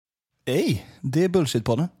Hej, det är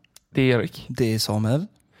Bullshit-podden. Det är Erik. Det är Samuel.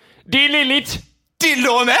 Det är Lillit. Det är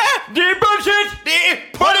Lone! Det är Bullshit. Det är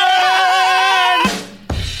podden!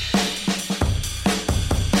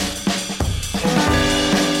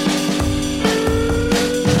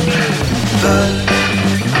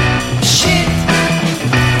 Bullshit.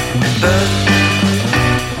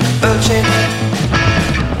 Bullshit. Bullshit.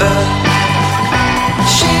 Bullshit.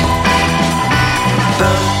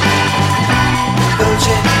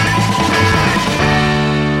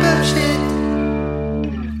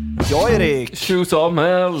 Ja, Erik. Tjo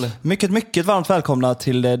Samuel. Mycket varmt välkomna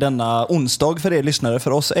till denna onsdag för er lyssnare.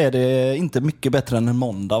 För oss är det inte mycket bättre än en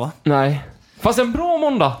måndag, va? Nej. Fast en bra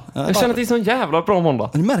måndag. Jag känner att det är så en jävla bra måndag.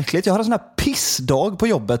 Det är märkligt, jag har en sån här pissdag på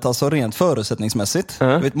jobbet, alltså rent förutsättningsmässigt.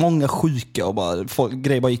 Jag vet, många sjuka och bara,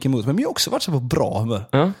 grejer bara gick emot mig. Men jag har också varit så på bra humör.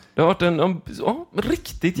 Ja, det har varit en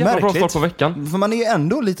riktigt jävla bra start på veckan. För man är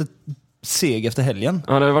ändå lite seg efter helgen.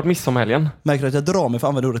 Ja, det har varit midsommarhelgen. Märker att jag drar mig för att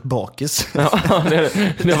använda ordet bakis. Ja,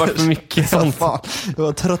 det har varit för mycket sånt. Fan,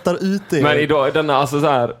 jag tröttar ut det. Men idag, denna, alltså så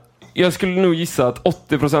här, jag skulle nog gissa att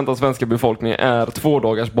 80% av svenska befolkningen är 2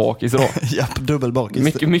 dagars bakis idag. Japp,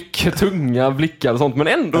 dubbelbakis. Mycket tunga blickar och sånt, men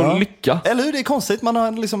ändå lycka. Eller hur, det är konstigt, man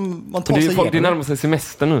tar sig Det igenom. närmar sig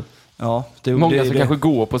semester nu. Ja, Många som kanske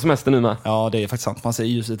går på semester nu med. Ja, det är faktiskt sant. Man ser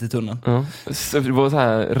ljuset i tunneln. Ja. Så det var så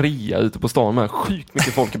här rea ute på stan med sjukt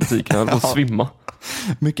mycket folk i butikerna. Jag höll på att svimma.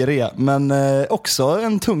 Mycket rea. Men också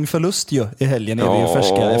en tung förlust ju i helgen är vi ju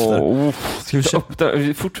färska efter. Ska vi upp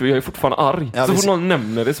där? Jag är fortfarande arg. Ja, så fort någon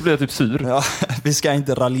nämner det så blir jag typ sur. Ja, vi ska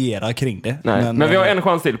inte raljera kring det. Nej, men vi har en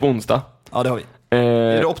chans till på onsdag. Ja, det har vi.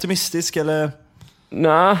 Är du optimistisk eller?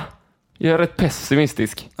 Nej, jag är rätt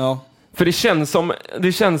pessimistisk. Ja. För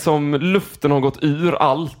det känns som luften har gått ur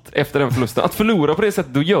allt efter den förlusten. Att förlora på det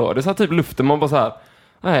sättet, då gör det så här typ luften. Man bara så här,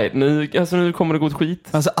 nej, nu kommer det gå ett skit.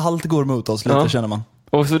 Alltså allt går mot oss lite, känner man.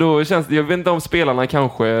 Och så då känns det, jag vet inte om spelarna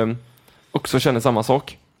kanske också känner samma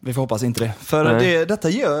sak. Vi får hoppas inte det. För detta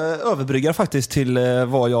överbryggar faktiskt till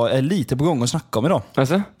vad jag är lite på gång att snacka om idag.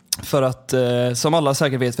 Alltså? För att, som alla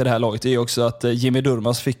säkert vet vid det här laget, är ju också att Jimmy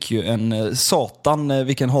Durmaz fick ju en satan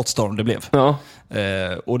vilken hatstorm det blev. Ja.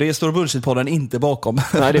 Och det står Bullshit-podden inte bakom.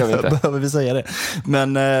 Nej, det gör vi inte. Behöver vi säga det.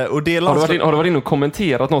 Men, och det har du varit inne och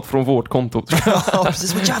kommenterat något från vårt konto? Ja,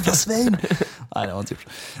 precis som en jävla svin. Nej, det var inte gjort.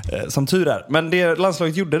 Som tur är. Men det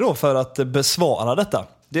landslaget gjorde då för att besvara detta,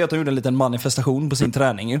 det är att de gjorde en liten manifestation på sin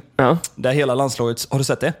träning ju. Ja. Där hela landslaget, har du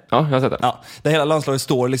sett det? Ja, jag har sett det. Ja, där hela landslaget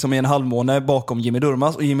står liksom i en halvmåne bakom Jimmy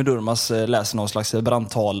Durmaz. Och Jimmy Durmaz läser någon slags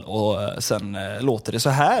brandtal. Och sen låter det så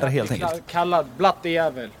här helt enkelt. Kallad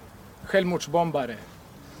blattejävel, självmordsbombare,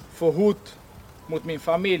 får hot mot min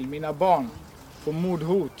familj, mina barn, får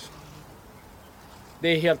mordhot. Det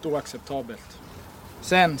är helt oacceptabelt.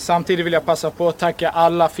 Samtidigt vill jag passa på att tacka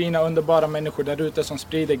alla fina underbara människor där ute som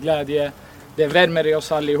sprider glädje. Det värmer i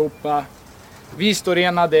oss allihopa. Vi står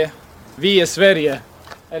enade. Vi är Sverige.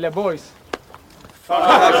 Eller boys.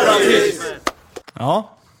 Ja.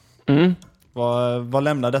 Vad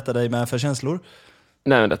lämnar detta dig med för känslor?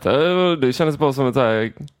 Nej, men det kändes bara som ett så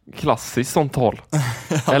här klassiskt sånt tal.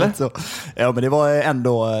 Eller? Så. Ja, men det var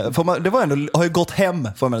ändå har ju gått hem,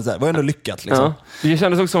 får man säga. Det var ändå lyckat liksom. Ja. Det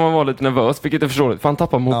kändes också som man var lite nervös, vilket är förståeligt. För han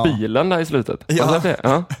tappade mobilen där i slutet. Ja. Det?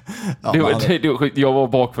 Ja. Jag var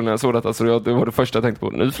bakfull när jag såg detta, så det var det första jag tänkte på.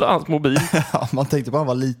 Nu flög hans mobil. Ja, man tänkte på att han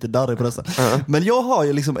var lite darrig på dessa. Men jag har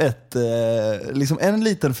ju liksom en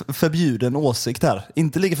liten förbjuden åsikt här.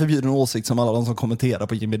 Inte lika förbjuden åsikt som alla de som kommenterar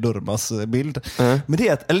på Jimmy Durmaz bild. Men det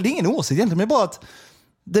är ingen åsikt egentligen, men bara att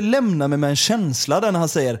det lämnar mig med en känsla där när han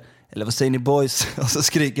säger, eller vad säger ni boys? Och så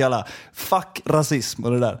skriker alla, fuck rasism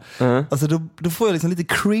och det där. Alltså då får jag liksom lite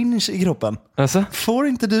cringe i kroppen. Alltså? Får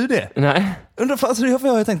inte du det? Nej. Alltså det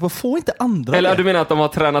har jag tänkt på, får inte andra eller det? du menar att de har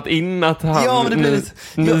tränat in att han, ja, men det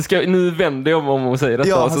blir nu vänder jag om och säger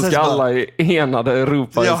detta, och så ska alla enade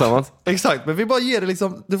ropa tillsammans. Exakt, men vi bara ger det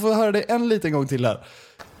liksom, du får höra det en liten gång till här.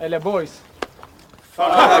 Eller boys.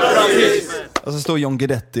 Och så står John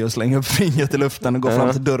Guidetti och slänger upp fingret i luften och går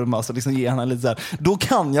fram till Durmaz och liksom ger han lite så här. Då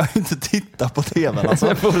kan jag inte titta på tvn alltså.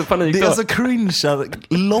 Det är alltså cringear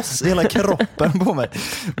loss hela kroppen på mig.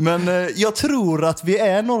 Men jag tror att vi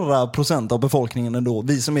är några procent av befolkningen ändå.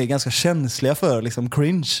 Vi som är ganska känsliga för liksom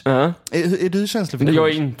cringe. Är du känslig för cringe? Jag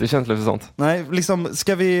är inte känslig för sånt. Nej, liksom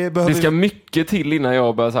det ska mycket till innan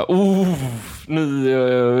jag börjar så här,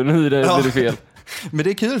 nu blir det fel. Men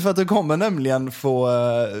det är kul för att du kommer nämligen få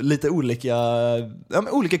lite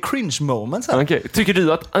olika cringe moments här. Okay. Tycker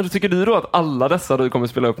du då att alla dessa du kommer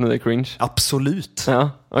spela upp nu är cringe? Absolut. Ja,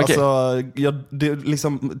 okay. Alltså, det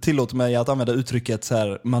liksom tillåter mig att använda uttrycket så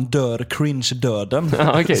här: man dör cringe-döden.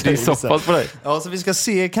 Ja, okay. Det är så pass på dig. Ja, så vi ska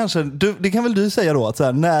se kanske, det kan väl du säga då, att så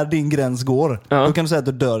här, när din gräns går, då kan du säga att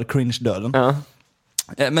du dör cringe-döden. Ja.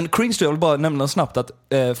 Men cringe, jag vill bara nämna snabbt att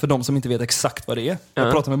för de som inte vet exakt vad det är.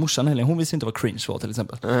 Jag pratade med morsan helgen, hon visste inte vad cringe var till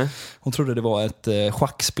exempel. Hon trodde det var ett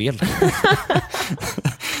schackspel.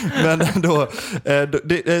 Men då,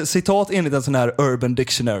 citat enligt en sån här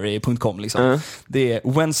urbandictionary.com liksom. Det är: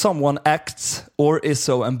 when someone acts or is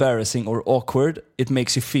so embarrassing or awkward, it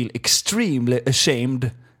makes you feel extremely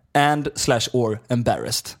ashamed and/or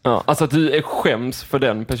embarrassed. Ja, alltså att du är skäms för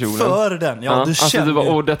den personen. För den, ja. Du alltså känner... du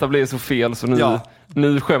bara, detta blev så fel så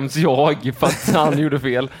nu skäms jag för att han gjorde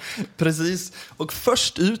fel. Precis. Och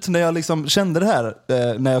först ut när jag liksom kände det här,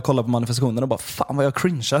 när jag kollade på manifestationen och bara, fan vad jag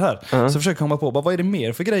cringear här. Så försöker jag komma på, vad är det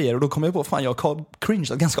mer för grejer? Och då kommer jag på, fan jag har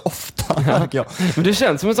cringeat ganska ofta. Jag. Men det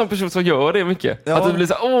känns som en sån person som gör det mycket. Att det blir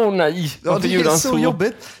så, nej. Ja, det är så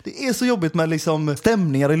jobbigt. Det är så jobbigt med liksom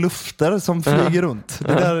stämningar i lufter som flyger runt.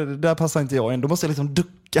 Det där passar inte jag in. Då måste jag liksom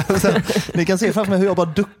ducka. Ni kan se framför mig hur jag bara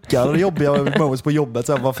duckar jobbiga moments på jobbet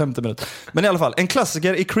så här, var 50 minut. Men i alla fall, en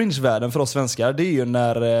klassiker i cringe-världen för oss svenskar, det är ju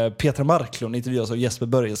när Petra Marklund intervjuas av Jesper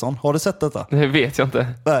Börjesson. Har du sett detta? Det vet jag inte.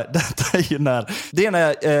 Nej, detta är ju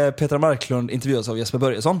när Petra Marklund intervjuas av Jesper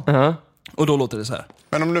Börjesson. Och då låter det så här.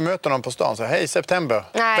 Men om du möter någon på stan så hej September.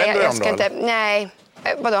 Nej, jag ska inte. Nej.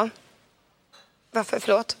 Vadå? Varför?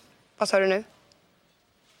 Förlåt. Vad sa du nu?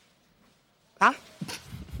 Va?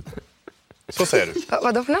 Så säger du.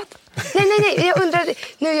 Vadå för något? Nej. Jag undrade.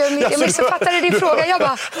 Nu jag missuppfattade din fråga. Jag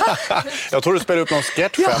bara... Jag tror du spelar upp någon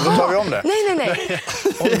sketch då tar vi om det. Nej.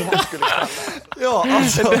 Ja,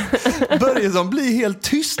 alltså Börjesson blir helt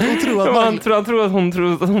tyst och tror att han tror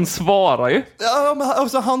att hon svarar ju. Ja, men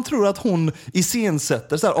alltså, han tror att hon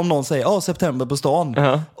iscensätter så här, om någon säger September på stan.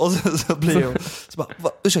 Och så blir hon så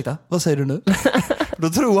bara, ursäkta, vad säger du nu? Då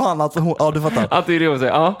tror han att hon, du fattar. Att det är det hon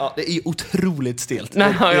säger, ja. Det är otroligt stelt.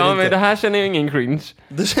 Nej, men det här känner jag ingen cringe.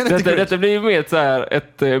 Detta blir ju mer så här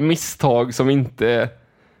ett misstag som inte...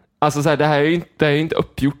 Alltså så här, det här är ju inte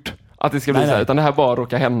uppgjort att det ska bli så här, utan det här bara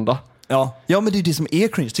råkar hända. Ja, men det är det som är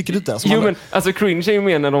cringe, tycker du inte? Men alltså cringe är ju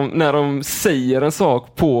mer när de säger en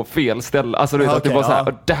sak på fel ställe. Alltså du vet att det bara så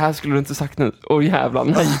här, det här skulle du inte sagt nu. Jävlar,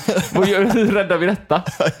 nej. Hur räddar vi detta?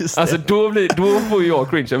 Alltså då får jag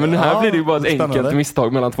cringe. Men här blir det ju bara ett enkelt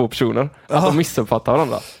misstag mellan två personer. Att de missuppfattar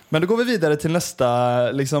varandra. Men då går vi vidare till nästa,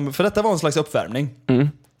 liksom, för detta var en slags uppvärmning.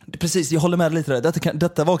 Precis, jag håller med lite där.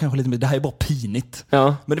 Detta var kanske lite mer, det här är bara pinigt.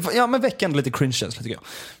 Men veckan lite cringe-känsla tycker jag.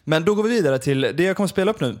 Men då går vi vidare till det jag kommer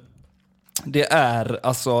spela upp nu. Det är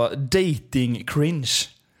alltså dating cringe.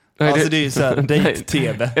 Alltså det är ju såhär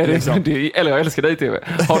date-tv liksom. Eller jag älskar date-tv.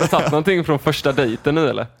 Har du tagit någonting från första dejten nu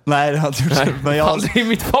eller? Nej, det har jag inte gjort. Men det är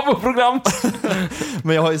mitt favoritprogram.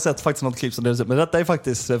 Men jag har ju sett faktiskt något klipp som det. Men detta är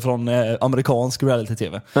faktiskt från amerikansk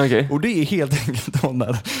reality-tv. Och det är helt enkelt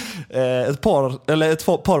när ett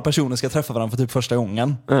par personer ska träffa varandra för typ första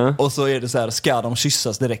gången. Och så är det så här, ska de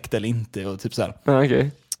kyssas direkt eller inte? Och typ så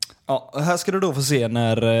här. Ja, här ska du då få se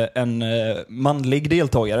när en manlig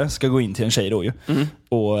deltagare ska gå in till en tjej då ju.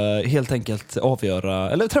 Och helt enkelt avgöra,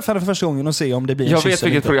 eller träffa henne för första gången och se om det blir en kyss. Jag vet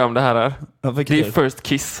vilket program det här är. Det är First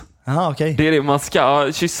Kiss. Okay. Det är det, man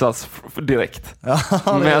ska kyssas direkt.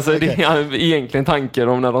 Men alltså, det är egentligen tanken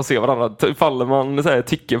om när de ser varandra. Faller man så här,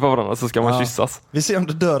 tycker på varandra så ska man kyssas. Vi ser om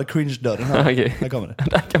det dör cringe-dörren här. Här kommer det.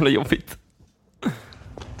 Det här kan bli jobbigt.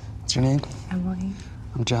 What's your name? Emily.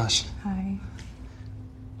 I'm Josh. Hi.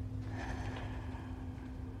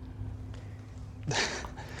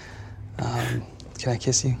 Can I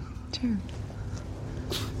kiss you? Sure.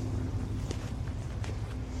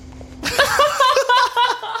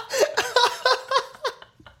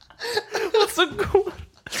 Så god.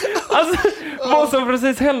 Alltså, vad som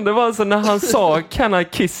precis hände var alltså när han sa can I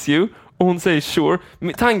kiss you och hon säger sure.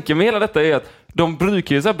 Tanken med hela detta är att de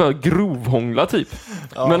brukar ju så här börja grovhångla typ.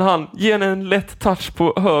 Men han ger en lätt touch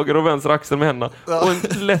på höger och vänster axel med händerna och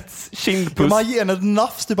en lätt kindpuss. Man ger ett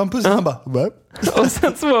nafs typ, han pussar han bara. Och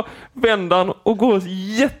sen så vänder han och går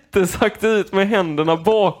jättesakta ut med händerna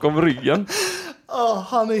bakom ryggen.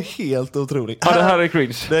 Han är helt otrolig. Ja, det här är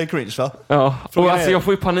cringe. Det är cringe, va? Ja, och alltså jag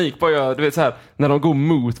får ju panik bara, du vet så här, när de går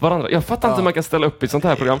mot varandra. Jag fattar inte hur man kan ställa upp i ett sånt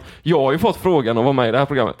här program. Jag har ju fått frågan att vara med i det här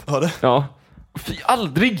programmet. Har du? Ja. Fy,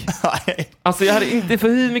 aldrig! Alltså jag hade inte för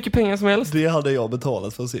hur mycket pengar som helst. Det hade jag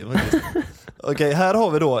betalat för att se faktiskt. Okej, här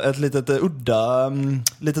har vi då ett litet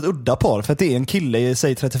udda par. För att det är en kille i,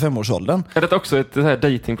 säg 35-årsåldern. Är det också ett så här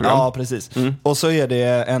datingprogram? Ja, precis. Och så är det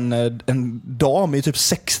en dam i typ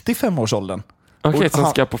 65-årsåldern. Okej, som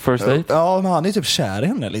ska på first date? Ja, men han är typ kär i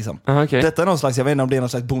henne liksom. Okay. Detta är någon slags, jag vet inte om det är någon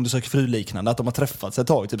slags Bonde söker fru-liknande, att de har träffats ett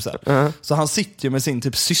tag typ så här. Så han sitter ju med sin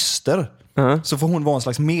typ syster. Så får hon vara en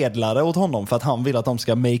slags medlare åt honom för att han vill att de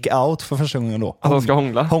ska make out för första gången då. Att de ska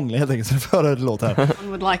hångla? Hångla helt enkelt, så det för ett låt här. I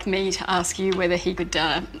would like me to ask you whether he could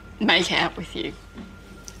make out with you.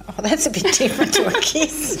 Oh, that's a bit different to a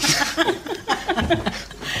kiss.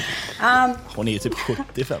 Hon är ju typ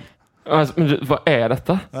 75. Alltså, men vad är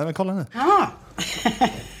detta? Nej, men kolla nu. Oh.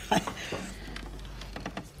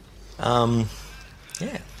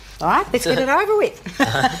 Yeah. All right, let's get it over with.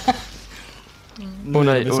 Åh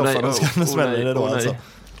nej, åh nej, nu smäller det då alltså.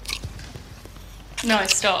 No,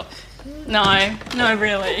 stop. No,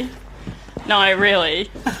 really. No, really.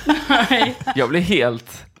 No. Jag blir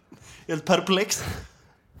helt perplex.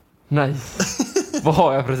 Nej. Vad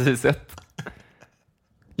har jag precis sett?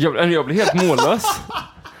 Jag blir helt mållös.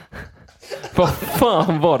 Vad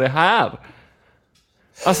fan var det här?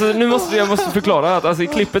 Alltså jag måste förklara att alltså, i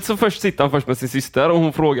klippet så sitter han först med sin syster och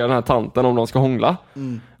hon frågar den här tanten om de ska hångla.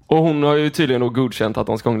 Och hon har ju tydligen då godkänt att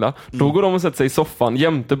de ska hångla. Då går de och sätter sig i soffan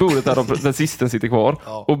jämte bordet där systern sitter kvar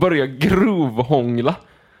och börjar grovhångla.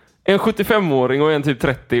 En 75-åring och en typ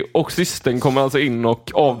 30 och systern kommer alltså in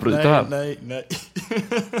och avbryter här. Nej.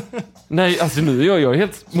 Nej, alltså nu är jag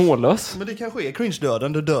helt mållös. Men det kanske är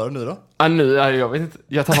cringe-döden, du dör nu då? Jag vet inte.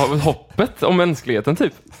 Jag tar hoppet om mänskligheten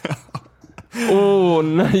typ.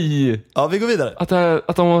 Nej. Ja, vi går vidare.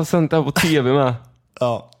 Att de har sänt det här på tv med.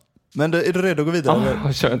 Ja. Men är du redo att gå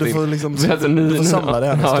vidare? Du får liksom du får samla det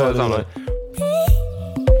här. Ja, jag samlar.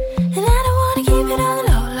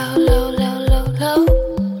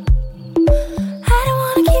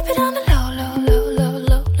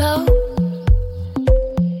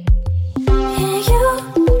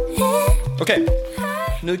 Okej.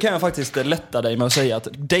 Nu kan jag faktiskt lätta dig med att säga att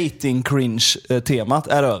dating-cringe-temat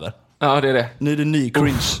är över. Ja, det är det. Nu är det ny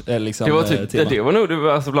cringe liksom, det var typ, tema. det var nog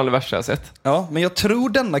alltså bland det värsta jag sett. Ja, men jag tror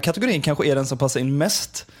denna kategorin kanske är den som passar in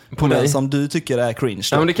mest på den som du tycker är cringe.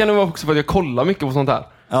 Ja, men det kan nog vara också för att jag kollar mycket på sånt här.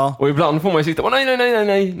 Ja. Och ibland får man ju sitta nej,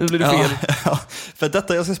 nu blir det fel. Ja, för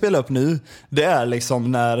detta jag ska spela upp nu, det är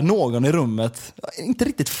liksom när någon i rummet inte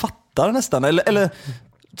riktigt fattar nästan, eller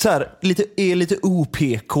så här, lite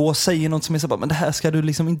OPK, säger något som är så bara, men det här ska du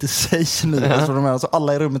liksom inte säga nu. Alltså,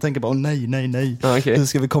 alla i rummet tänker bara, nej. Okay. Hur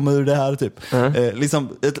ska vi komma ur det här typ?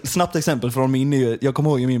 Liksom, ett snabbt exempel från min är ju, jag kommer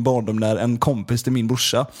ihåg i min barndom när en kompis till min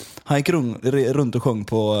brorsa, han gick runt och sjöng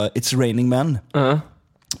på It's Raining Men. Men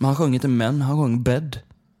han sjöng inte Men, han sjöng Bed.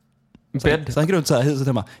 Så han gick runt så här huset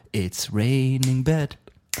hemma, It's raining bed.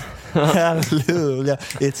 Halleluja,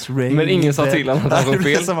 it's raining. Men ingen sa till honom att han sjöng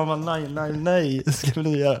fel. Så man bara, nej, ska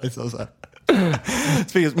vi göra liksom så här.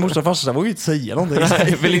 Morsan och farsan vågar ju inte säga någonting.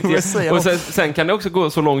 Nej, vill inte. Och sen kan det också gå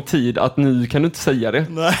så lång tid att nu kan du inte säga det.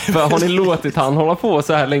 Nej. För har ni låtit han hålla på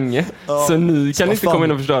så här länge, så nu kan ni inte komma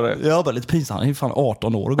in och förstöra det. Ja, bara lite pinsamt. Han är fan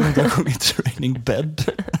 18 år och går inte att sjunga It's Raining Bed.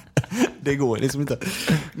 Det går liksom inte.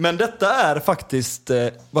 Men detta är faktiskt,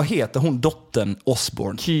 vad heter hon, dottern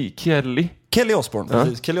Osbourne? Kelly Osbourne,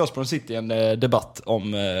 precis. Kelly Osbourne sitter i en debatt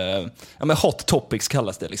om hot topics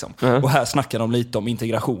kallas det liksom. Och här snackar de lite om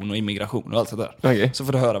integration och immigration och allt sådär. Så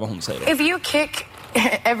får du höra vad hon säger. If you kick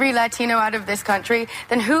every Latino out of this country,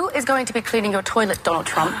 then who is going to be cleaning your toilet, Donald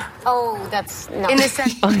Trump? Oh, that's not... In the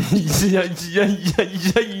sense...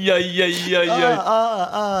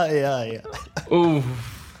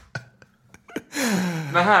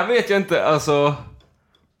 Men här vet jag inte, alltså...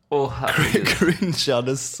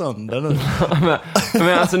 Cringeade sönder nu.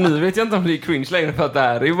 men alltså nu vet jag inte om det är cringe längre, för att det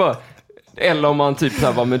här är ju bara... Eller om man typ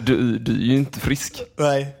såhär, men du är ju inte frisk.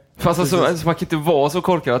 Nej. Fast alltså, man kan inte vara så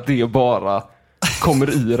korkad att det bara kommer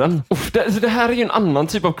ur en. Det här är ju en annan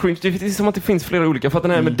typ av cringe. Det är som att det finns flera olika. För att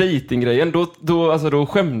den här med datinggrejen, då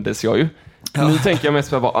skämdes jag ju. Ja. Nu tänker jag mest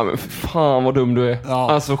på bara, men fan vad dum du är.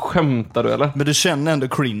 Ja. Alltså skämtar du eller? Men du känner ändå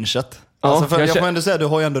cringet. Ja, alltså jag får ändå säga, du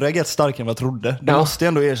har ju ändå reagerat starkare än vad jag trodde. Du måste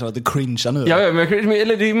ändå erkänna att du cringear nu. Ja, men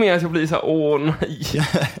eller det är mer att jag blir så här, nej.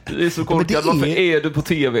 Du är så korkad. Varför är du på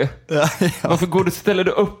tv? Ja. Varför ställer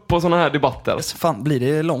du upp på såna här debatter? Så fan, blir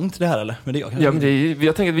det långt det här eller? Men det jag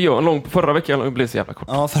tänkte att vi gör en lång, förra veckan blev det så jävla kort.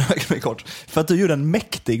 Ja, förra veckan blev kort. För att du gjorde en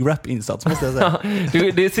mäktig rap-insats, måste jag säga.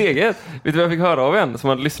 Det är seget. Vet du vad jag fick höra av en som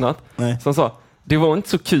hade lyssnat? Nej. Som sa, det var inte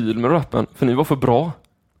så kul med rappen, för ni var för bra.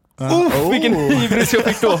 Vilken hybris jag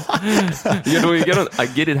fick då. Då gick jag runt,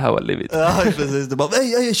 I get it how I live it. Ja, precis. Det bara,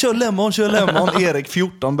 kör lemon. Erik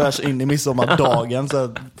 14 bärs in i midsommardagen,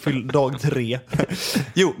 så dag 3.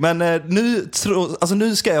 Jo, men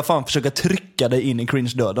nu ska jag fan försöka trycka dig in i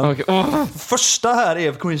cringe-döden. Okay. Första här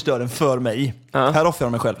är cringe-döden för mig. Här offrar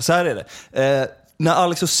jag mig själv. Så här är det. När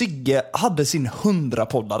Alex och Sigge hade sin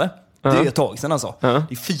 100-poddare, det är ett tag sedan alltså. Det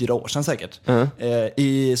är 4 år sedan säkert.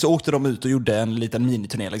 Så åkte de ut och gjorde en liten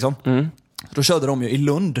miniturné liksom. Då körde de ju i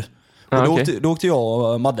Lund. Och då åkte jag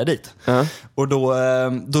och Madde dit. Och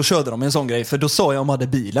då körde de en sån grej. För då sa jag om Madde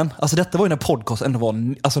bilen. Alltså detta var ju när podcast ändå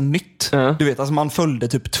var nytt. Du vet, alltså man följde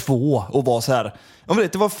typ 2 och var så här.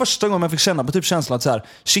 Det var första gången jag fick känna på typ känslan att så här,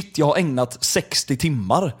 shit, jag har ägnat 60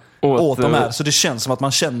 timmar åt de här. Så det känns som att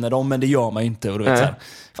man känner dem, men det gör man inte. Och du vet så här,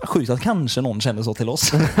 fan, sjukt att kanske någon känner så till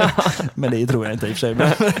oss. Men det tror jag inte i och för sig.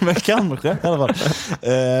 Men kanske i alla fall.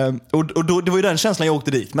 Och då, det var ju den känslan jag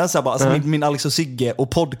åkte dit med. Så här, bara, alltså, min Alex och Sigge och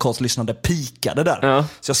podcastlyssnande pikade där.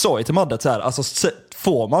 Så jag sa ju till Madde så här, alltså,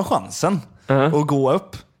 får man chansen att gå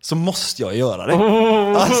upp, så måste jag göra det.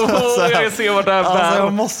 Jag ser vad det här alltså,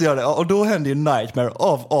 jag måste göra det. Och då hände ju Nightmare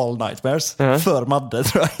of all nightmares för Madde,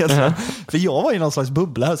 tror jag. För jag var i någon slags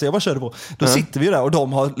bubbla här, så jag bara körde på. Då sitter vi där och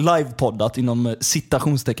de har livepoddat inom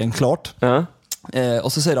citationstecken klart.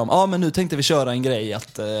 Och så säger de, men nu tänkte vi köra en grej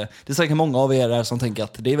att det är säkert många av er där som tänker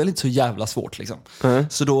att det är väl inte så jävla svårt liksom.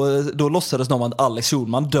 Så då låtsades de att Alex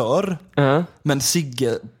Schulman dör, men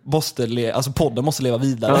Sigge måste alltså podden måste leva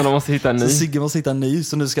vidare. De måste hitta en ny. Så Sigge måste hitta en ny,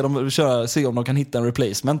 så nu ska de se om de kan hitta en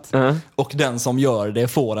replacement. Och den som gör det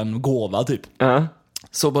får en gåva typ.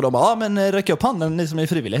 Så bara de, men räck upp handen ni som är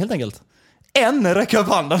frivilliga helt enkelt. En räcker upp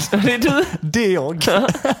handen. Det är du. Det är jag.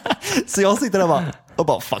 Så jag sitter där och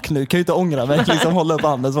bara fuck, nu kan jag inte ångra mig, liksom hålla upp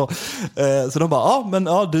handen så. Så de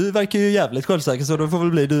bara, du verkar ju jävligt självsäker, så då får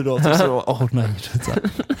väl bli du då. Typ så, nej.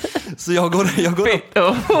 Så jag går upp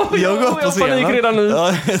på scenen.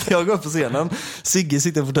 Jag går upp på scenen. Sigge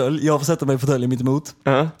sitter i en fåtölj, jag får sätta mig i fåtöljen mitt emot.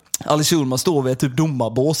 Alex Schulman står vid ett typ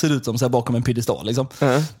domarbås, ser ut som så här bakom en piedestal liksom.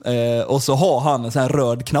 Och så har han en sån här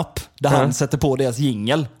röd knapp där han sätter på deras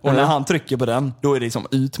jingle. Och när han trycker på den, då är det liksom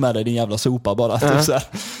ut med dig din jävla sopa bara. Typ så här.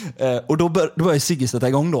 Och då börjar Sigge sätta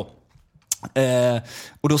igång då.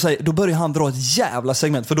 Och då börjar han dra ett jävla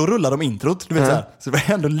segment, för då rullar de introt, du vet så här. Så det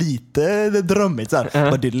var ändå lite drömmigt så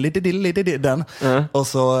här. Den.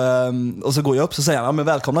 Och så går jag upp, så säger han, men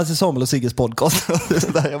välkomna till Samuel och Sigges podcast.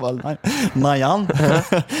 Så där jag bara, najan.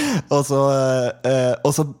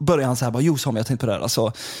 Och så börjar han så här, jo Samuel, jag tänkte på det här,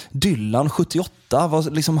 alltså Dylan 78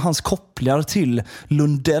 var liksom hans kopplingar till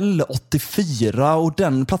Lundell 84 och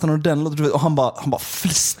den plattan och han bara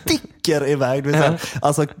sticker iväg, du vet så här.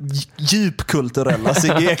 Alltså djupkulturella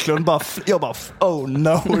Sigge Eklund jag bara oh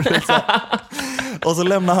no. Och så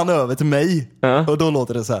lämnar han över till mig och då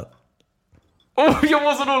låter det så här. Jag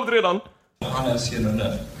var så dåligt redan. Han älskar den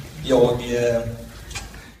där. Jag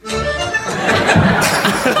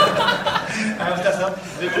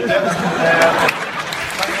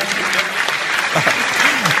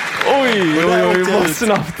Oj, vad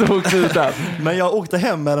snabbt det åkte ut där. Men jag åkte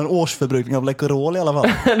hem med en årsförbrukning av Läkerol i alla fall.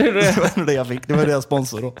 Det var det jag fick, det var deras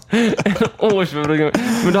sponsor då. Årsförbrukning.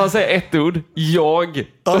 Men då säger ett ord, jag.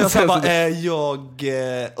 Ja, jag sa bara,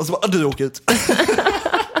 och så bara, du åker ut.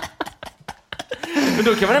 Men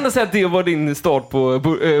då kan man ändå säga att det var din start på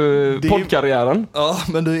poddkarriären. Ja,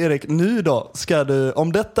 men du Erik, nu då ska du,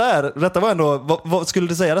 om detta var ändå, vad skulle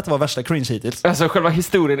du säga att det var värsta cringe hittills? Alltså själva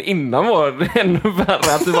historien innan var ännu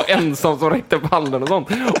värre, att du var ensam som räckte upp handen och sånt.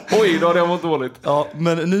 Oj, då hade jag mått dåligt. Ja,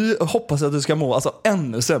 men nu hoppas jag att du ska må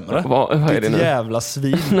ännu sämre. Vad är det nu? Jävla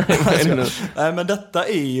svin. Nej, vad är det nu? Nej, men detta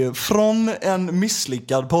är ju från en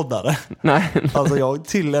misslyckad poddare. Nej. Alltså jag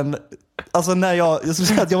till en... Alltså när jag skulle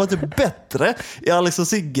säga att jag var typ bättre i Alex och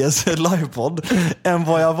Sigges livepodd än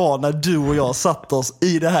vad jag var när du och jag satt oss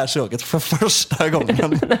i det här köket för första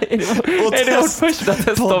gången. Nej, är det vårt första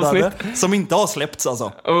testavsnitt? Som inte har släppts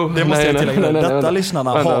alltså. Det måste jag tillägga. Detta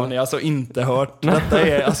lyssnarna har ni alltså inte hört. Detta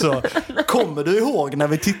är alltså, kommer du ihåg när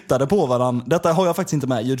vi tittade på varandra? Detta har jag faktiskt inte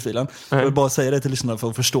med i ljudfilen. Jag vill bara säga det till lyssnarna för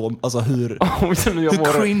att förstå alltså, hur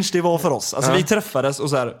cringe det var för oss. Alltså vi träffades och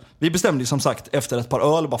så här, vi bestämde som sagt efter ett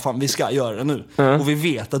par öl bara fan vi ska göra det nu. Och vi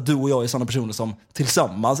vet att du och jag är sådana personer som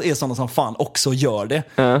tillsammans är sådana som fan också gör det.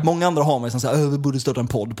 Många andra har mig som säger vi borde starta en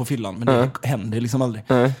podd på fyllan, men det händer liksom aldrig.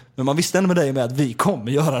 Men man visste ändå med dig med att vi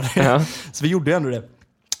kommer göra det. Så vi gjorde ändå det.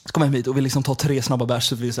 Så kom jag hem hit och vi liksom tar 3 snabba bärs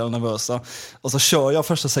så vi är så nervösa. Och så kör jag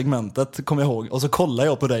första segmentet, kommer jag ihåg. Och så kollar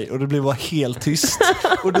jag på dig och det blev bara helt tyst.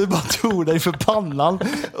 Och du bara tog dig för pannan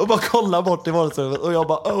och bara kollade bort i vardagsrummet. Och jag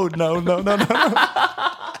bara, oh no.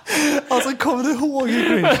 Alltså, kommer du ihåg hur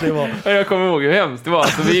cringe det var? Jag kommer ihåg hur hemskt det var.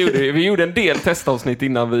 Alltså, vi gjorde en del testavsnitt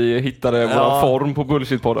innan vi hittade vår form på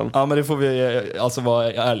Bullshit-podden. Ja, men det får vi alltså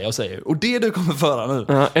vara ärliga och säga. Och det du kommer föra nu.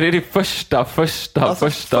 Ja, är det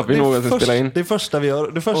första vi någonsin spelar in? Det första vi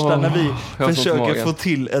gör. Det första när vi försöker få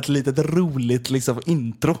till ett litet roligt liksom,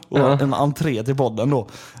 intro och en entré till podden då.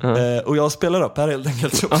 Och jag spelar upp här helt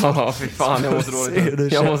enkelt. Ja, fy fan, jag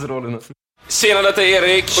måste dåligt nu. Tjena, detta är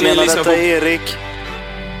Erik. Tjena, detta är Erik.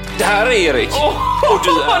 Det här är Erik. Och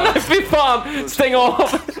du är... Nej, fy fan! Stäng av!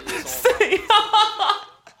 Stäng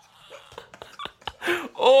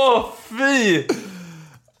av! Fy!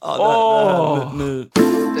 Nu.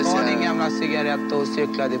 Det ser din gamla cigarett och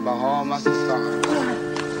cyklade i Bahamas.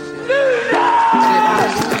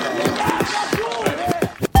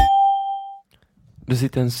 Du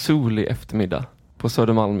sitter en solig eftermiddag på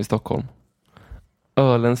Södermalm i Stockholm.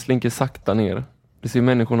 Ölen slinker sakta ner. Du ser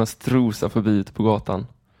människorna strosa förbi ut på gatan.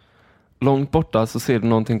 Långt borta så ser du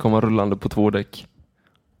någonting komma rullande på 2 däck.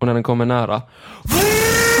 Och när den kommer nära...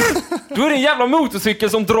 Då är det en jävla motorcykel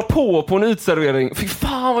som drar på en utservering. Fy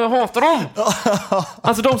fan vad jag hatar dem!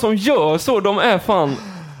 Alltså de som gör så, de är fan...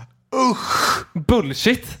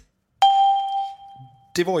 bullshit.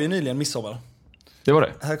 Det var ju nyligen midsommar. Det var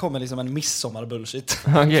det. Här kommer liksom en midsommar-bullshit.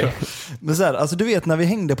 Okay. Men så här, alltså du vet när vi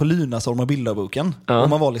hängde på Lunarsholm och Bilderboken och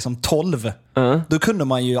man var liksom 12, då kunde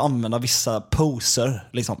man ju använda vissa poser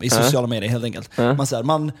liksom, i sociala medier helt enkelt.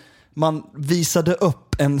 Man visade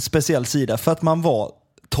upp en speciell sida för att man var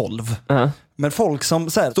 12. Men folk som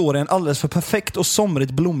så här, står i en alldeles för perfekt och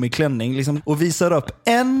somrigt blommig klänning liksom, och visar upp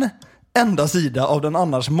en enda sida av den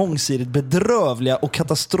annars mångsidigt bedrövliga och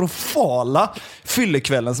katastrofala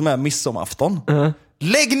fyllekvällen som är midsommarafton.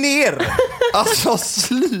 Lägg ner! Alltså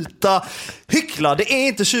sluta hyckla. Det är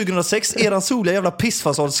inte 2006. Eran soliga jävla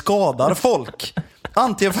pissfasad skadar folk.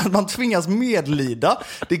 Antingen för att man tvingas medlida.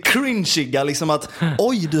 Det är cringiga liksom att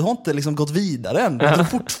oj, du har inte liksom gått vidare än. Jag tror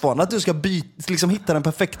fortfarande att du ska liksom hitta den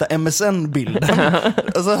perfekta MSN-bilden.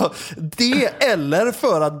 Alltså, det eller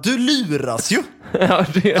för att du luras ju. Ja,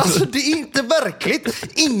 alltså det är inte verkligt.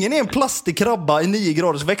 Ingen är en plastikkrabba i 9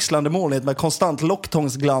 graders växlande molnighet med konstant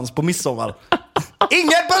locktångsglans på midsommar.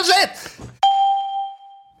 Ingen bullshit!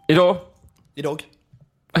 Idag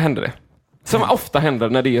händer det. Som ofta händer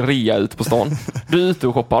när det är rea ut på stan. Du är ute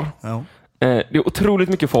och shoppar. Ja. Det är otroligt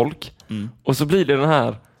mycket folk. Och så blir det den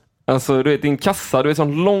här... Alltså du vet, din kassa, du är en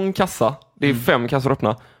sån lång kassa. Det är 5 kassor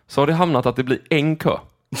öppna. Så har det hamnat att det blir en kö.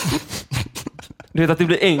 Du vet att det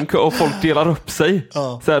blir en kö och folk delar upp sig.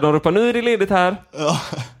 Så här, de ropar, nu är det ledigt här.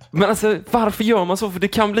 Men alltså, varför gör man så? För det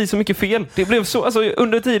kan bli så mycket fel. Det blev så, alltså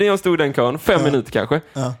under tiden jag stod i den kön, 5 minuter kanske.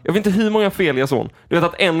 Jag vet inte hur många fel jag såg. Du vet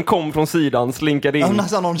att en kom från sidan, slinkade in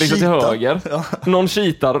liksom till höger. Någon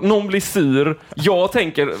cheatar, någon blir sur. Jag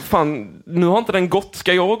tänker, fan, nu har inte den gått.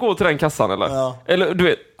 Ska jag gå till den kassan eller? Eller du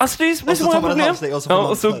vet, alltså det blir så många problem.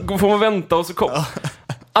 Och så får man vänta och så kommer...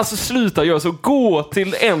 Alltså sluta göra så. Gå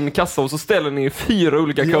till en kassa och så ställer ni 4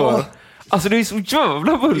 olika köer. Alltså det är så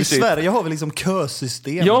jävla bullshit. I Sverige har vi liksom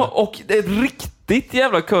kösystem. Ja, och det är riktigt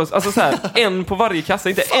jävla kös. Alltså så här, en på varje kassa.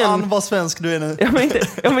 Inte fan vad svensk du är nu.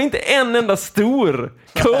 Ja, men inte en enda stor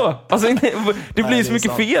kö. Alltså det blir så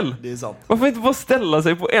mycket fel. Det är sant. Varför inte bara ställa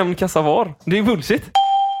sig på en kassa var? Det är bullshit.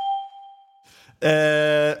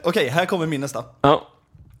 Okej, här kommer min nästa. Ja.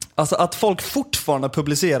 Alltså att folk fortfarande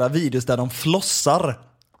publicerar videos där de flossar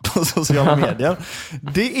på sociala medier.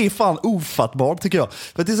 Det är fan ofattbart tycker jag.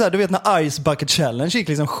 För det är så här, du vet när Ice Bucket Challenge gick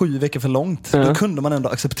liksom 7 veckor för långt, då kunde man ändå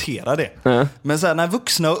acceptera det. Men så här, när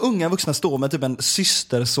vuxna och unga vuxna står med typ en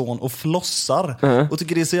systerson och flossar och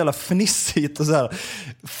tycker det är så jävla fnissigt och så här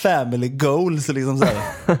family goals liksom så här.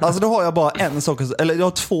 Alltså då har jag bara en sak, eller jag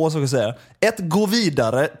har 2 saker att säga. 1, gå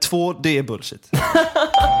vidare. 2, det är bullshit.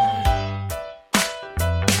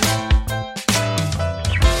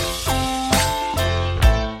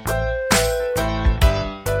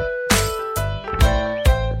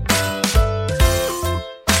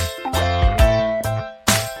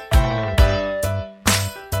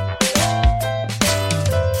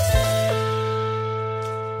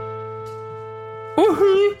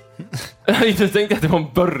 Jag inte tänkte att det var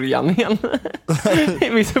en början igen.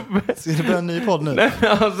 Ska det börja en ny podd nu? Nej,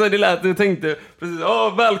 alltså det lät, jag tänkte precis,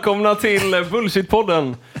 välkomna till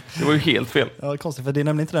Bullshit-podden. Det var ju helt fel. Ja, konstigt, för det är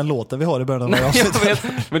nämligen inte den låten vi har i början av avsnittet. Jag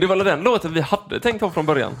vet, men det var den låten vi hade tänkt ha från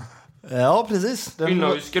början. Ja, precis.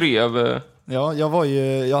 Innan vi skrev... Ja,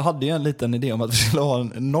 jag hade ju en liten idé om att vi skulle ha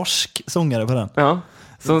en norsk sångare på den. Ja,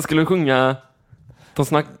 som skulle sjunga... De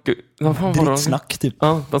snackar... Dritsnack typ.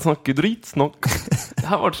 Ja, de snackar dritsnack. Det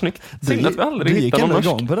här var varit snyggt. Synd att vi aldrig hittade någon norsk.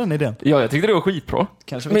 Igång på den idén. Ja, jag tyckte det var skitbra.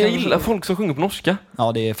 Men jag gillar få... folk som sjunger på norska.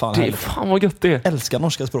 Ja, det är fan det är fan vad gött det är. Älskar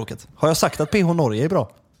norska språket. Har jag sagt att PH Norge är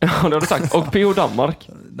bra? Ja, det har du sagt. Och PH Danmark.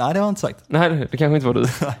 Nej, det har jag inte sagt. Nej, det kanske inte var du.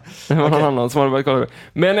 Det var någon annan som hade börjat kolla det.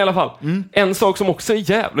 Men i alla fall, en sak som också är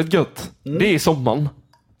jävligt gött, det är sommaren.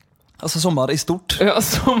 Alltså sommar i stort? Ja,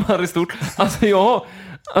 sommar i stort.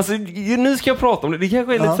 Alltså, nu ska jag prata om det. Det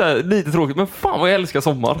kanske är lite, så här, lite tråkigt, men fan vad jag älskar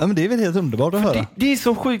sommar. Ja, men det är väl helt underbart att höra. Det är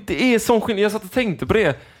så sjukt, det är sån skillnad. Jag satt och tänkte på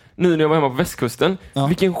det nu när jag var hemma på västkusten. Ja.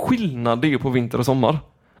 Vilken skillnad det är på vinter och sommar.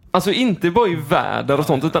 Alltså inte bara i väder och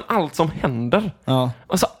sånt, utan allt som händer. Ja.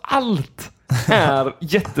 Alltså allt är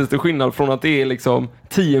jättestor skillnad från att det är liksom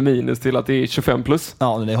 10 minus till att det är 25 plus.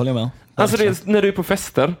 Ja, det håller jag med. Alltså det är, när du är på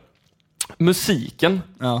fester, musiken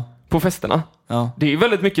på festerna, det är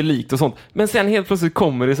väldigt mycket likt och sånt. Men sen helt plötsligt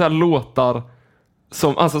kommer det så här låtar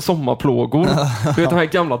som, alltså sommarplågor. Du vet de här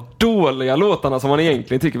gamla dåliga låtarna som man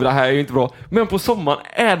egentligen tycker det här är ju inte bra. Men på sommaren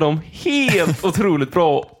är de helt otroligt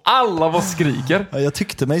bra och alla vad skriker. Ja, jag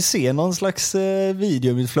tyckte mig se någon slags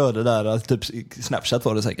video i mitt flöde där, typ Snapchat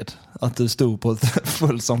var det säkert. Att du stod på ett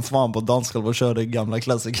full som fan på dansgolv och körde gamla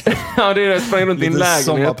klassiker. Ja, det är det. Sprang runt i din lägenhet.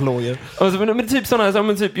 Sommarplågor. Alltså, men typ sådana här,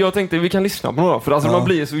 men typ jag tänkte vi kan lyssna på några för alltså man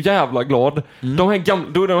blir så jävla glad. De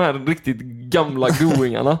här då är de här riktigt gamla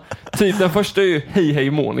goingarna. Typ den första är ju Hej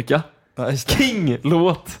hej Monica.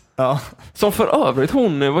 King-låt. Ja. Som för övrigt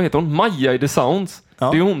vad heter hon? Maja i The Sounds.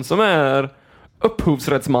 Ja. Det är hon som är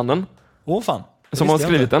upphovsrättsmannen. Åh fan. Som har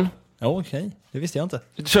skrivit den. Ja, okej. Det visste jag inte.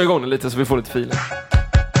 Kör igång den lite så vi får lite feeling.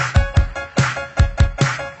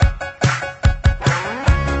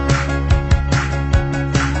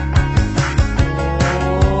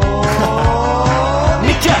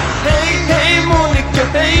 Monica! Hej, hej Monica!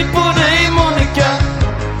 Hej på dig Monica!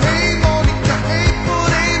 Hej Monica, hej på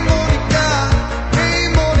dig Monica. Hej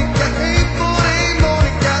Monica, hej på dig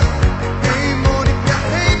Monica. Hej Monica,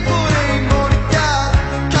 hej på dig Monica.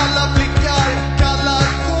 Kalla blickar, kalla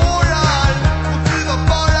tårar. Och du var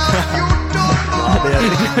bara 14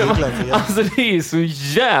 år. Alltså det är så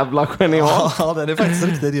jävla genialt. Ja, det är faktiskt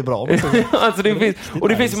riktigt bra. Alltså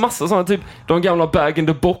det finns ju massa sådana typ de gamla Bag in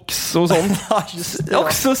the Box och sånt.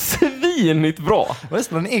 Också svinigt bra. Vad är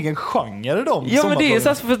det en egen genre de? Ja, men det är så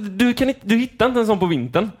här, för du hittar inte en sån på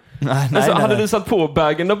vintern. Nej, hade du satt på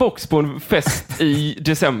Bag in the Box på en fest i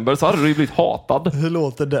december så hade du ju blivit hatad. Hur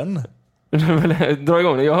låter den? Dra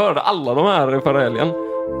igång den. Jag hörde alla de här förra helgen.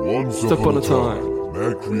 Once upon a time.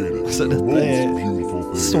 Så detta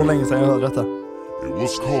är så länge sedan jag hörde detta. It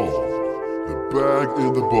was called The Bag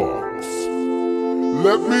in the Box.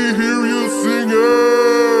 Let me hear you sing it.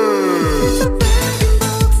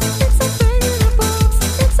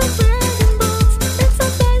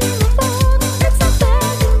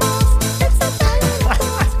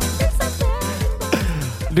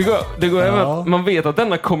 Det går även, man vet att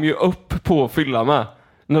denna kom ju upp på fylla med.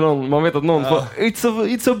 När man vet att någon får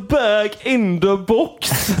it's a bag in the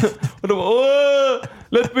box. Och då bara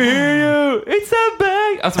let me hear you, it's a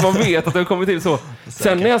bag. Alltså man vet att det har kommit till så.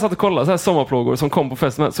 Sen när jag satt och kollade så här sommarplågor som kom på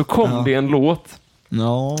festen så kom det en låt.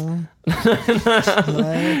 No.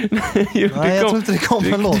 Nej, jag tror inte det kom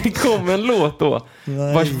en låt. Det kom en låt då.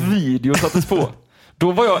 Vars video sattes på.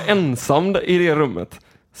 Då var jag ensam i det rummet.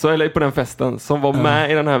 Eller på den festen som var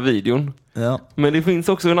med i den här videon. Ja. Men det finns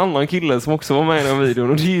också en annan kille som också var med i den videon.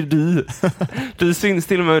 Och det är ju du. Du syns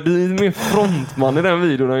till och med. Du är mer frontman i den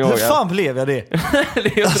videon än jag. Hur fan blev jag det?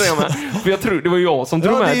 Det är alltså, det med. För jag tror det var jag som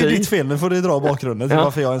drog med dig. Det är ju ditt fel. Nu får du dra bakgrunden till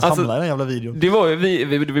varför jag ens hamnade i den jävla videon. Det var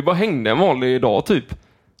vi bara hängde en vanlig dag typ.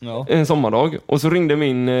 Ja. En sommardag. Och så ringde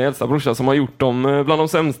min äldsta brorsa som har gjort bland de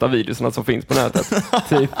sämsta videorna som finns på nätet.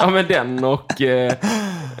 Typ, ja men den och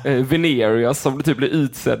Venerias som typ blir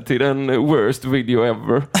utsedd till den worst video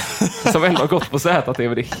ever. Som ändå har gått på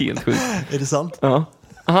ZTV. Det är helt sjukt. Är det sant? Ja.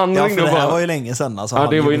 Han ringde för det här var ju länge sedan. Alltså, ja,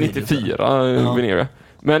 det var ju 94 Veneria.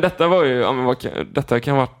 Men detta var ju, detta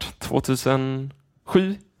kan ha varit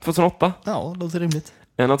 2007, 2008. Ja, det låter rimligt.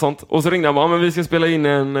 Något sånt. Och så ringde han bara, men vi ska spela in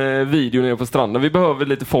en video nere på stranden. Vi behöver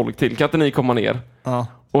lite folk till. Kan inte ni komma ner? Ja.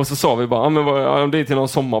 Och så sa vi bara, det är till någon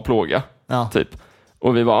sommarplåga. Ja. Typ.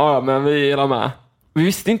 Och vi bara, men vi är med. Vi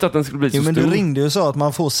visste inte att den skulle bli så stor. Men du ringde ju och sa att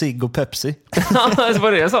man får cigg och Pepsi. Ja, det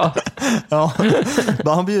var det jag sa. Ja,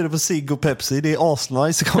 han bjuder på cigg och Pepsi. Det är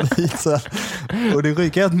asnice, kom hit så här. Och det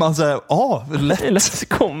rycker att man säger, lätt.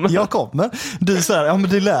 Jag kommer. Du säger, men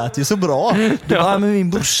det lät ju så bra. Du bara, men min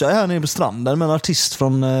brorsa är här nere på stranden med en artist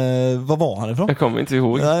från, vad var han ifrån? Jag kommer inte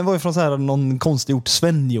ihåg. Det var ju från så här, någon konstig ort,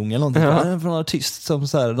 Svenljung eller någonting. Ja. Från en artist som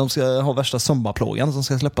så här, de ska ha värsta sommarplågan som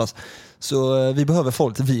ska släppas. Så vi behöver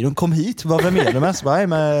folk till videon. Kom hit, vad är du med? Så bara,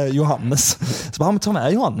 med Johannes. Så bara, ta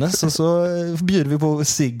med Johannes. Och så bjuder vi på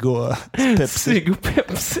Sig och Pepsi. Sig och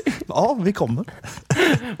Pepsi? Ja, vi kommer.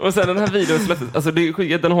 Och sen den här videon släpptes, alltså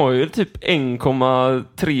den har ju typ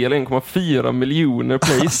 1,3 eller 1,4 miljoner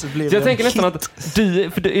plays. Så jag tänker nästan att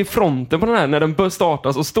för i fronten på den här, när den bör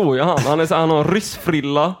starta så står ju han har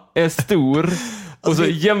ryssfrilla, är stor. Och så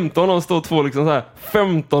jämte honom står 2 liksom så här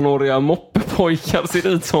 15-åriga moppepojkar, ser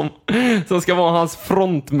ut som ska vara hans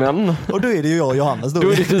frontmän. Och då är det ju jag och Johannes.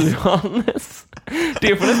 Då är det du, Johannes.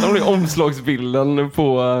 Det får nästan bli omslagsbilden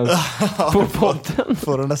på podden.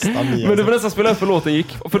 Får det nästan bli. Men du får nästan spela upp hur låten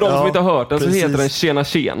gick. Och för de som inte har hört den så heter den Tjena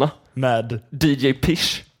Tjena. Med DJ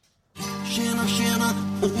Pish. Tjena, tjena,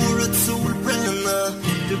 årets solbränna.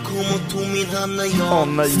 Du kom och tog min hand när jag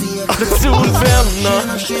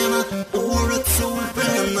solbränna. Tjena, tjena, årets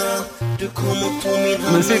solbränna. Du kom och tog min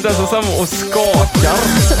hand. Men sitter alltså samma och skakar.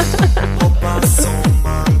 Hoppas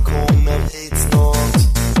sommaren kommer hit snart.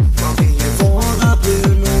 Man vill ju vara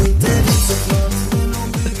brun och inte vit såklart.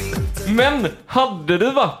 Men hade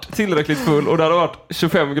du varit tillräckligt full och det hade varit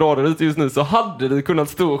 25 grader ute just nu, så hade du kunnat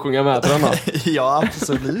stå och sjunga med till denna. Ja,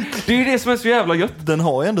 absolut. Det är ju det som är så jävla gött. Den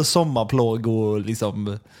har ju ändå sommarplåg och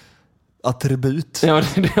liksom attribut. Ja,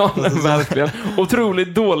 det har den verkligen.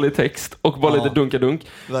 Otroligt dålig text och bara lite dunka-dunk.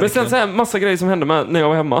 Men sen så här massa grejer som hände med när jag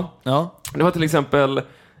var hemma. Ja. Det var till exempel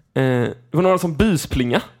det var några som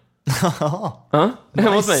busplinga. Ja,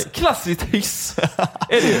 hemma hos mig. Klassiskt hyss.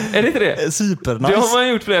 Är det inte det? Supernice. Det har man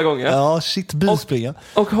gjort flera gånger. Ja, shit, busplinga.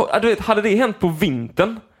 Och du vet, hade det hänt på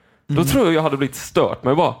vintern, då tror jag hade blivit stört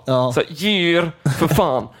mig bara. Ja. Så ger för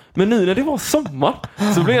fan. Men nu när det var sommar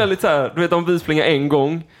så blev jag lite så här, du vet, de busplingar en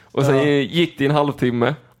gång och sen gick det en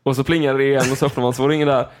halvtimme. Och så plingade det igen och så öppnade man, så var det ingen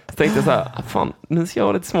där. Så tänkte jag så här, fan, nu ska jag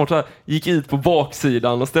vara lite smart så här. Gick ut på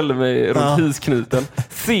baksidan och ställde mig runt husknuten.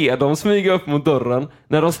 Se dem smyga upp mot dörren.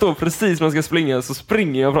 När de står precis när de ska springa så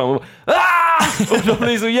springer jag fram och och de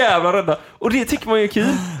blir så jävla rädda. Och det tycker man är kul.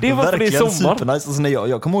 Det är varför det är sommar. Supernice. Alltså, när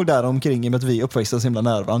jag kommer ihåg där omkring i och med att vi uppväxte så himla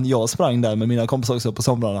närvan. Jag sprang där med mina kompisar också på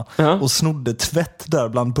somrarna och snodde tvätt där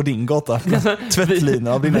bland på din gata.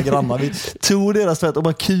 Tvättlina av dina grannar. Vi tog deras tvätt och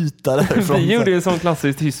bara kutade därifrån. Vi gjorde en sån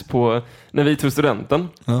klassisk hyss på när vi tog studenten.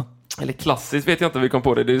 Ja. Eller klassiskt vet jag inte om vi kom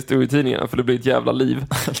på det. Det stod i tidningarna för det blev ett jävla liv.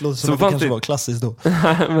 Det låter som att det kanske var klassiskt då.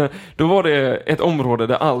 Men då var det ett område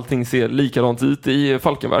där allting ser likadant ut i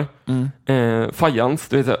Falkenberg. Fajans,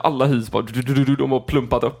 du vet, alla hus bara, de har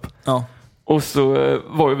plumpat upp. Ja. Och så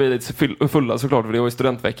var ju vi lite fulla såklart, för det var ju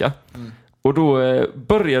studentvecka. Och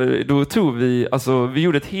då tog vi, alltså vi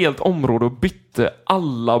gjorde ett helt område och bytte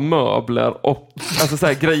alla möbler och alltså så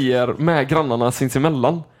här grejer med grannarna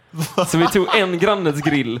sinsemellan. Så vi tog en grannets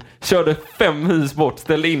grill, körde 5 hus bort,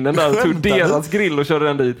 ställde in den där, tog deras grill och körde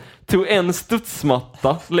den dit. Tog en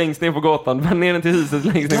studsmatta längst ner på gatan, men ner den till huset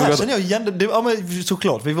längst ner på gatan. Känner jag igen det. Ja, men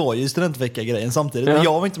såklart, vi var ju i studentvecka-grejen samtidigt, men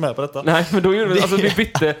jag var inte med på detta. Nej, men då gjorde vi, alltså vi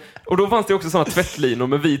bytte, och då fanns det också sådana tvättlinor,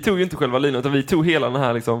 men vi tog ju inte själva linan, utan vi tog hela den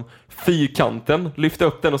här liksom fyrkanten, lyfte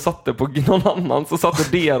upp den och satte på någon annan, så satte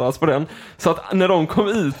deras på den. Så att när de kom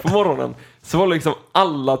ut på morgonen så var liksom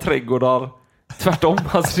alla trädgårdar tvärtom,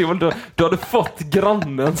 alltså du hade fått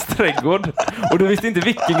grannens trädgård och du visste inte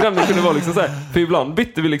vilken granne kunde vara liksom så här, för ibland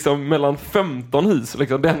bytte vi liksom mellan 15 hus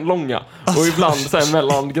liksom, den långa, och ibland så här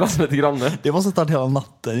mellan granne till granne. Det måste ta hela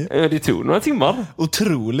natten. Det tog några timmar.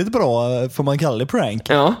 Otroligt bra, får man kalla det prank.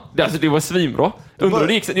 Ja, det var svinbra. Jag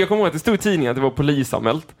kommer ihåg att det stod i tidningen att det var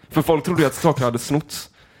polisanmält, för folk trodde att saker hade snotts.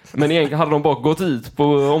 Men egentligen hade de bara gått ut på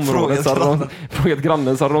området, frågat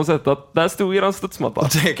grannen, så hade de sett att där stod eran studsmatta.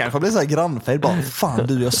 Det kanske blir så här grannfejl, bara fan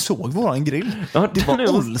du, jag såg våran grill. Ja, det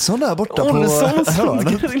var Olsson där borta på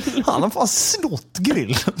hörnet. Han har fan snott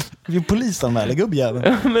grillen. Vi är polisanmäler gubbjäveln.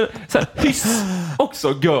 Ja, men så här, hyss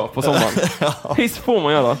också gör på sommaren. Hyss får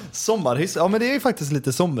man göra. Sommarhyss, ja men det är ju faktiskt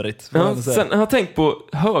lite somrigt. Ja, sen har jag tänkt på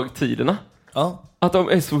högtiderna. Ja. Att de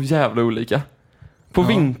är så jävla olika. På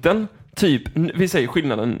vintern, typ, vi säger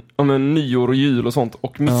skillnaden om en nyår och jul och sånt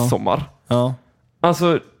och midsommar. Ja.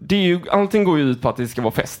 Alltså, det är ju, allting går ju ut på att det ska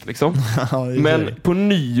vara fest liksom. Men på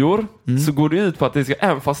nyår så går det ut på att det ska,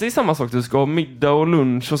 även fast det är samma sak, du ska ha middag och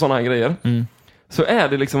lunch och såna här grejer. Så är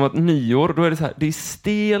det liksom att nyår, då är det så här, det är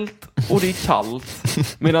stelt och det är kallt.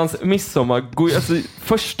 Medan midsommar går, alltså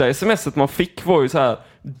första smset man fick var ju så här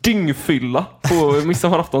dyngfylla på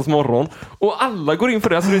midsommaraftons morgon. Och alla går in för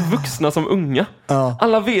det, alltså det är vuxna som unga.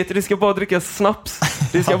 Alla vet att det ska bara dricka snaps.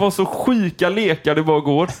 Det ska vara så sjuka lekar det bara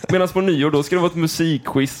går. Medan på nyår då ska det vara ett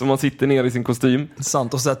musikquiz och man sitter ner i sin kostym.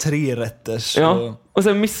 Sant, och så här 3-rätters. Ja. Och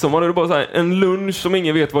sen midsommar är det bara så här, en lunch som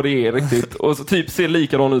ingen vet vad det är riktigt. Och så typ ser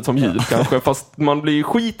likadan ut som jul kanske. Fast man blir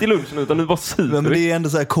skit i lunchen utan det var super. Men det är ändå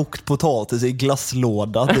så här kokt potatis i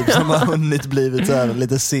glasslåda typ, som har hunnit blivit så här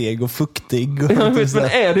lite seg och fuktig. Och jag vet, men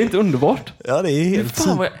är det inte underbart? Ja, det är helt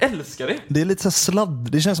fan vad jag älskar det. Det är lite så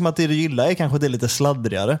sladd. Det känns som att det du gillar är kanske det är lite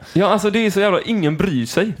sladdrigare. Ja, alltså det är så jävla, ingen bryr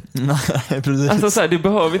sig. Nej, precis. Alltså så här, det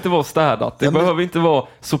behöver inte vara städat. Det behöver inte vara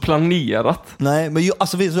så planerat. Nej, men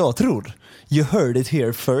alltså vet du vad jag tror? You heard it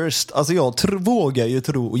here first. Alltså jag vågar ju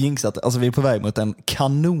tro och jinxa att alltså, vi är på väg mot en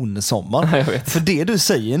kanonsommar. Ja, jag vet. För det du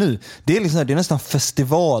säger nu, det är, liksom, det är nästan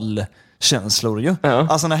festivalkänslor ju. Ja.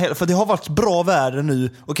 Alltså, för det har varit bra väder nu.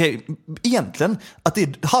 Okej, egentligen att det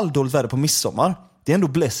är halvdåligt väder på midsommar. Det är ändå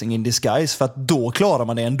blessing in disguise, för att då klarar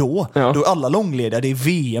man det ändå. Ja. Då är alla långlediga, det är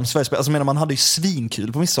VM, Sverige. Alltså menar, man hade ju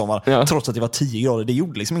svinkul på midsommar, trots att det var 10 grader. Det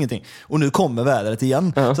gjorde liksom ingenting. Och nu kommer vädret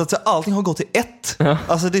igen. Så att allting har gått till ett.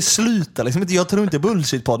 Alltså det slutar liksom inte. Jag tror inte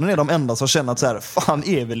Bullshit-podden är de enda som känner att så här, fan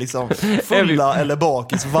är vi liksom fulla eller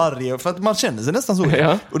bakis varje. För att man känner sig nästan så.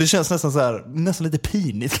 Ja. Och det känns nästan så här, nästan lite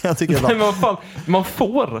pinigt kan jag tycka. Men vad fan, man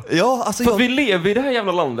får. Ja, alltså för vi lever i det här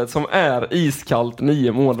jävla landet som är iskallt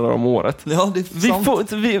 9 månader om året. Ja, det är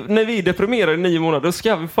när vi är deprimerade i 9 månader, då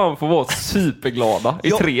ska vi fan få vara superglada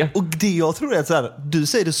i 3. Och det jag tror är att så här, du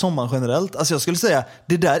säger det sommar generellt. Alltså jag skulle säga,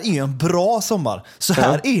 det där är ju en bra sommar. Så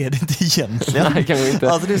här är det inte egentligen. Nej, kanske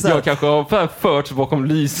inte. Alltså det är så här, jag kanske har förts bakom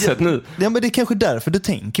lyset nu. Ja, men det är kanske därför du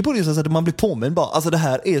tänker på det. Så att man blir påminn bara, alltså det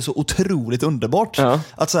här är så otroligt underbart.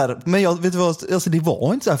 Att så här, men jag vet vad, alltså det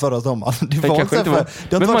var inte så här förra sommaren. Det var inte så här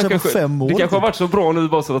det har inte varit så här på 5 år. Det kanske har varit så bra nu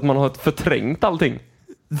bara så att man har förträngt allting.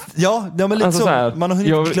 Ja, men lite alltså så här, man har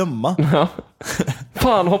hunnit glömma. Ja.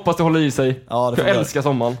 Fan, hoppas det håller i sig. Ja, jag älskar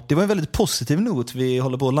sommaren. Det var en väldigt positiv not vi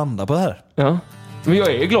håller på att landa på här. Ja, men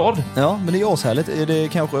jag är glad. Ja, men det är ashärligt. Är det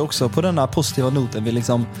kanske också på denna positiva noten vi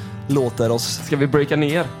liksom låter oss... Ska vi breaka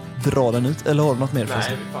ner? Dra den ut, eller har du något mer för oss?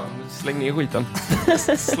 Nej, fan, släng ner skiten.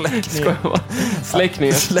 Släck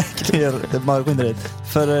ner. Släck ner maskineriet.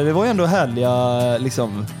 För det var ju ändå härliga,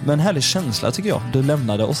 liksom, men en härlig känsla tycker jag. Du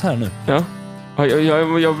lämnade oss här nu. Ja.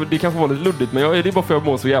 Det kanske var lite luddigt, men det är bara för att jag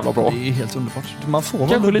mår så jävla bra. Det är helt underbart. Man får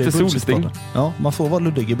kanske vara lite solsting. Ja, man får vara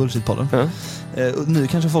luddig i Bullshit-podden. Ja. Nu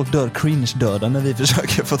kanske folk dör cringe-döden när vi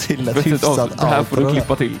försöker få till ett hyfsat det här får du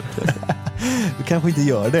klippa till. Du kanske inte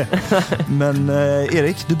gör det. Men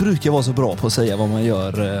Erik, du brukar vara så bra på att säga vad man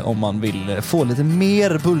gör om man vill få lite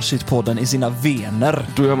mer Bullshit-podden i sina vener.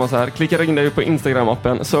 Då gör man så här, klickar in dig på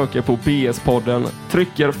Instagram-appen, söker på BS-podden,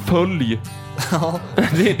 trycker följ. Ja.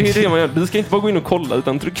 Det är det man gör. Du ska inte bara gå in och kolla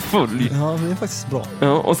utan tryck följ. Ja, det är faktiskt bra.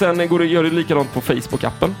 Ja, och sen gör du likadant på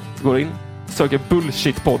Facebook-appen. Går in, söker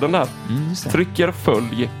Bullshit-podden där. Trycker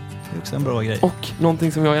följ. Det är också en bra grej. Och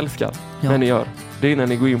någonting som jag älskar när ni gör, det är när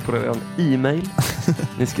ni går in på er e-mail.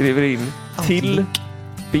 Ni skriver in till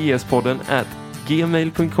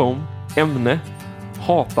bspodden@gmail.com, ämne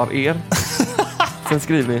hatar er. Sen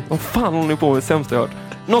skriver ni, vad fan håller ni på med, sämsta jag hört?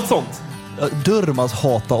 Något sånt. Durmas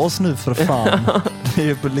hata oss nu för fan. Det är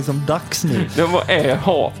ju liksom dags nu. Ja, vad är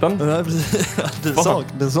haten?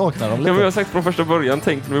 Det saknar de lite. Ja, men jag har sagt från första början,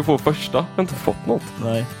 tänkt när vi får första. Jag har inte fått något.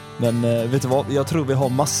 Nej, men vet du vad? Jag tror vi har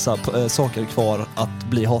massa saker kvar att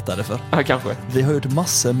bli hatade för. Ja, kanske. Vi har gjort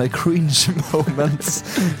massor med cringe moments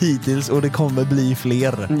hittills och det kommer bli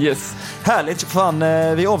fler. Yes. Härligt. Fan,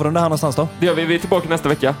 vi avrundar här någonstans då. Det gör vi. Vi är tillbaka nästa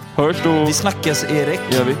vecka. Hörs då. Vi snackas, Erik.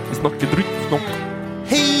 Det gör vi. Vi snackar drygt snart.